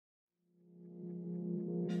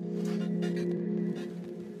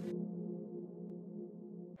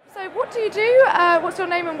What do you do? What's your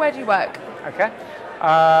name and where do you work? Okay.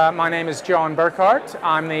 My name is Jon Burkhart.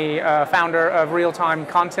 I'm the founder of Real-Time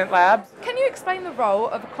Content Lab. Can you explain the role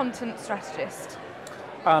of a content strategist?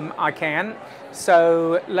 I can.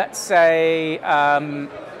 So let's say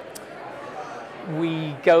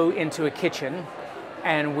we go into a kitchen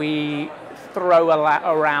and we throw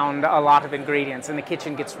around a lot of ingredients and the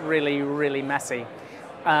kitchen gets really, really messy.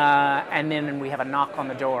 And then we have a knock on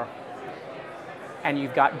the door and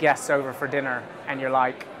you've got guests over for dinner and you're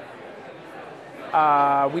like,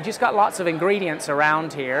 we just got lots of ingredients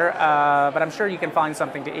around here, but I'm sure you can find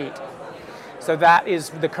something to eat. So that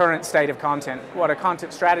is the current state of content. What a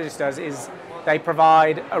content strategist does is they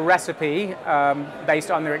provide a recipe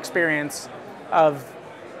based on their experience of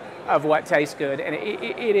what tastes good. And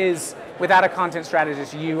it is, without a content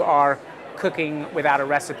strategist, you are cooking without a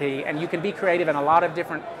recipe. And you can be creative in a lot of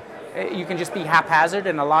different, you can just be haphazard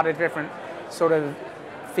in a lot of different sort of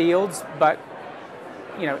fields, but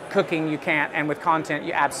you know, cooking you can't, and with content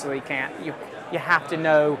you absolutely can't. You have to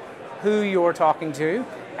know who you're talking to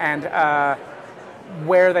and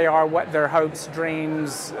where they are, what their hopes,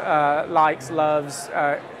 dreams, likes, loves,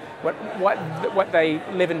 what they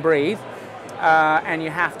live and breathe, and you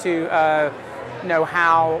have to know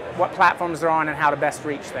what platforms they're on and how to best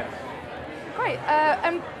reach them. Great.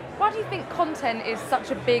 And why do you think content is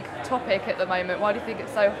such a big topic at the moment? Why do you think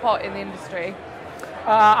it's so hot in the industry?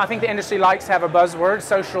 I think the industry likes to have a buzzword.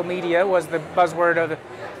 Social media was the buzzword of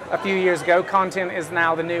a few years ago. Content is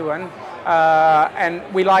now the new one. And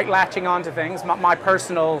we like latching onto things. My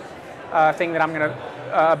personal thing that I'm going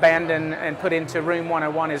to abandon and put into Room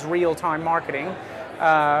 101 is real-time marketing,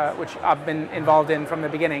 which I've been involved in from the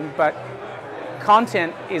beginning. But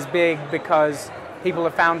content is big because people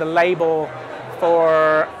have found a label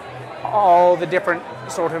for all the different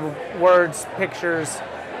sort of words, pictures,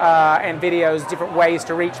 and videos, different ways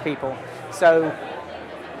to reach people. So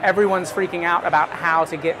everyone's freaking out about how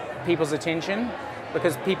to get people's attention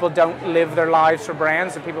because people don't live their lives for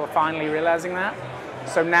brands, and people are finally realizing that.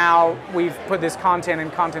 So now we've put this content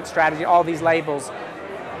and content strategy, all these labels,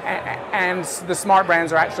 and the smart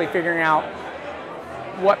brands are actually figuring out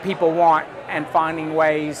what people want and finding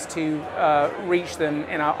ways to reach them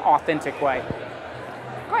in an authentic way.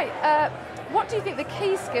 Great. What do you think the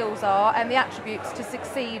key skills are and the attributes to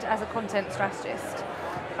succeed as a content strategist?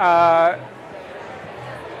 I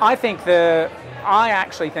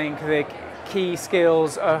actually think the key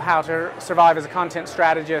skills of how to survive as a content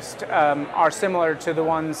strategist are similar to the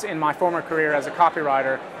ones in my former career as a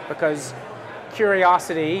copywriter, because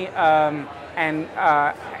curiosity and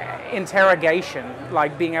interrogation,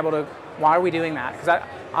 like being able to, why are we doing that? Because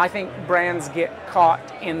I think brands get caught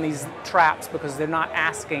in these traps because they're not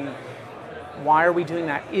asking, why are we doing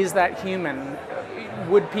that? Is that human?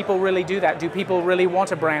 Would people really do that? Do people really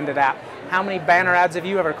want a branded app? How many banner ads have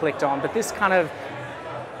you ever clicked on? But this kind of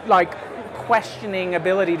like questioning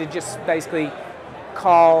ability to just basically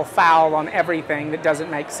call foul on everything that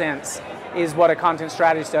doesn't make sense is what a content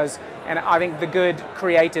strategist does. And I think the good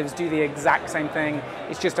creatives do the exact same thing.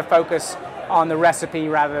 It's just a focus on the recipe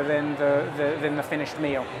rather than the finished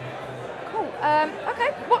meal. Cool.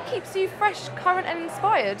 Okay. What keeps you fresh, current, and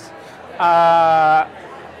inspired? I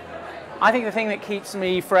think the thing that keeps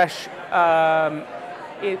me fresh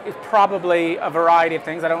is probably a variety of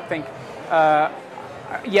things. I don't think,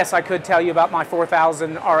 yes, I could tell you about my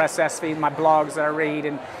 4,000 RSS feeds, my blogs that I read,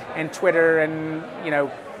 and Twitter, and you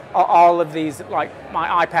know, all of these. Like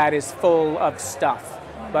my iPad is full of stuff,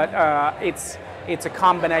 but it's a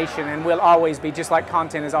combination, and will always be, just like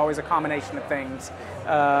content is always a combination of things,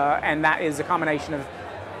 and that is a combination of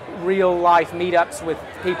real life meetups with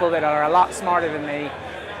people that are a lot smarter than me,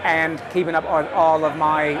 and keeping up on all of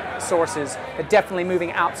my sources, but definitely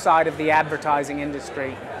moving outside of the advertising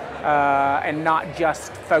industry and not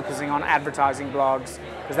just focusing on advertising blogs,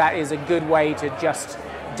 because that is a good way to just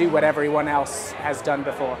do what everyone else has done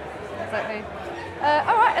before. Exactly.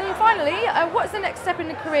 All right, and then finally, what's the next step in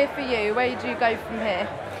the career for you? Where do you go from here?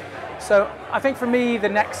 So I think for me, the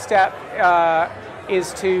next step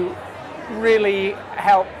is to really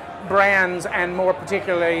help brands, and more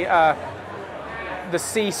particularly the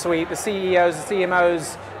C-suite, the CEOs, the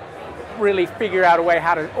CMOs, really figure out a way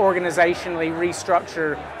how to organizationally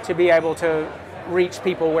restructure to be able to reach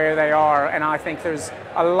people where they are. And I think there's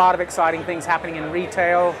a lot of exciting things happening in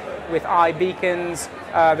retail with iBeacons.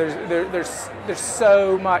 There's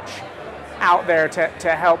so much out there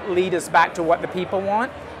to help lead us back to what the people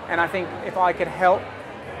want. And I think if I could help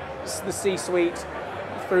the C-suite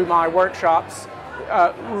through my workshops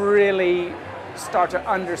really start to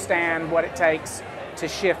understand what it takes to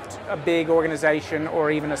shift a big organization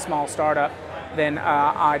or even a small startup then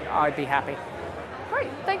I'd be happy. Great,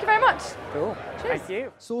 thank you very much. Cool. Cheers. Thank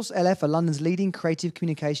you. Source LF are London's leading creative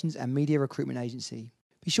communications and media recruitment agency.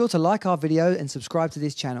 Be sure to like our video and subscribe to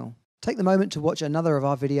this channel. Take the moment to watch another of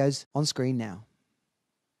our videos on screen now.